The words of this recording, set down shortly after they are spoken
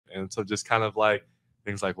And so just kind of like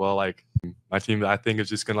things like, well, like my team, I think is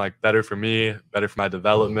just gonna like better for me, better for my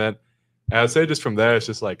development. And I'd say just from there, it's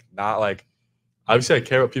just like not like obviously I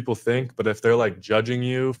care what people think, but if they're like judging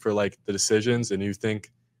you for like the decisions and you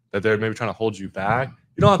think that they're maybe trying to hold you back,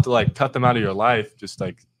 you don't have to like cut them out of your life. Just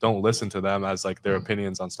like don't listen to them as like their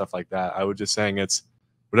opinions on stuff like that. I would just saying it's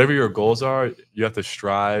whatever your goals are, you have to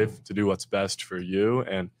strive to do what's best for you.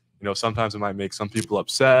 And you know, sometimes it might make some people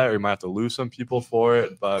upset or you might have to lose some people for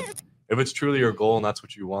it. But if it's truly your goal and that's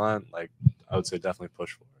what you want, like I would say definitely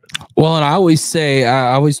push for it. Well, and I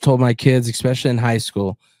always told my kids, especially in high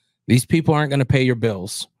school, these people aren't going to pay your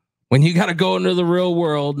bills. When you got to go into the real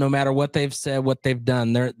world, no matter what they've said, what they've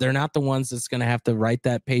done, they're not the ones that's going to have to write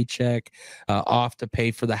that paycheck off to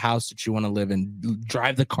pay for the house that you want to live in,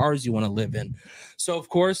 drive the cars you want to live in. So, of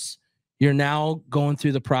course, you're now going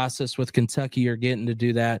through the process with Kentucky. You're getting to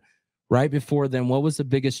do that. Right before then, what was the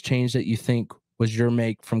biggest change that you think was your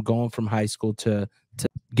make from going from high school to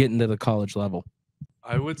getting to the college level?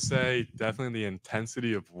 I would say definitely the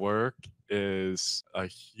intensity of work is a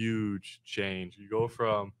huge change. You go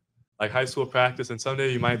from like high school practice, and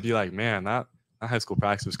someday you might be like, man, that high school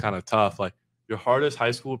practice was kind of tough. Like your hardest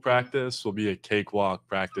high school practice will be a cakewalk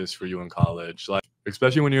practice for you in college. Like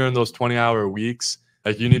especially when you're in those 20-hour weeks,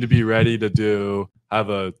 like you need to be ready to have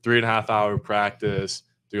a 3.5-hour practice,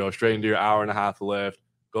 to go straight into your 1.5-hour lift,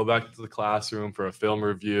 go back to the classroom for a film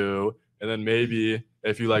review, and then maybe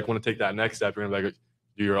if you like want to take that next step, you're gonna like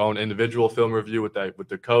do your own individual film review with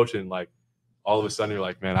the coach, and like all of a sudden you're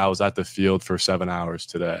like, man, I was at the field for 7 hours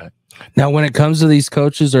today. Now, when it comes to these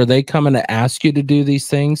coaches, are they coming to ask you to do these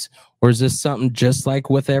things, or is this something just like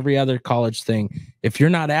with every other college thing? If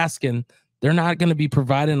you're not asking, they're not going to be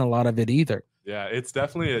providing a lot of it either. Yeah, it's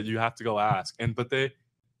definitely you have to go ask, but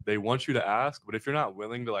they want you to ask, but if you're not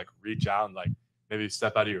willing to like reach out and like maybe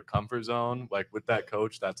step out of your comfort zone, like with that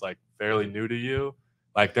coach that's like fairly new to you,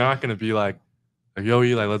 like they're not going to be like, yo,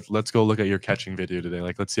 Eli, let's go look at your catching video today.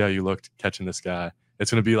 Like, let's see how you looked catching this guy.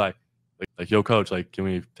 It's gonna be like, yo, coach, like, can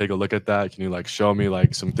we take a look at that? Can you like show me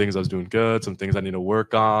like some things I was doing good, some things I need to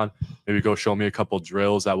work on? Maybe go show me a couple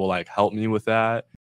drills that will like help me with that.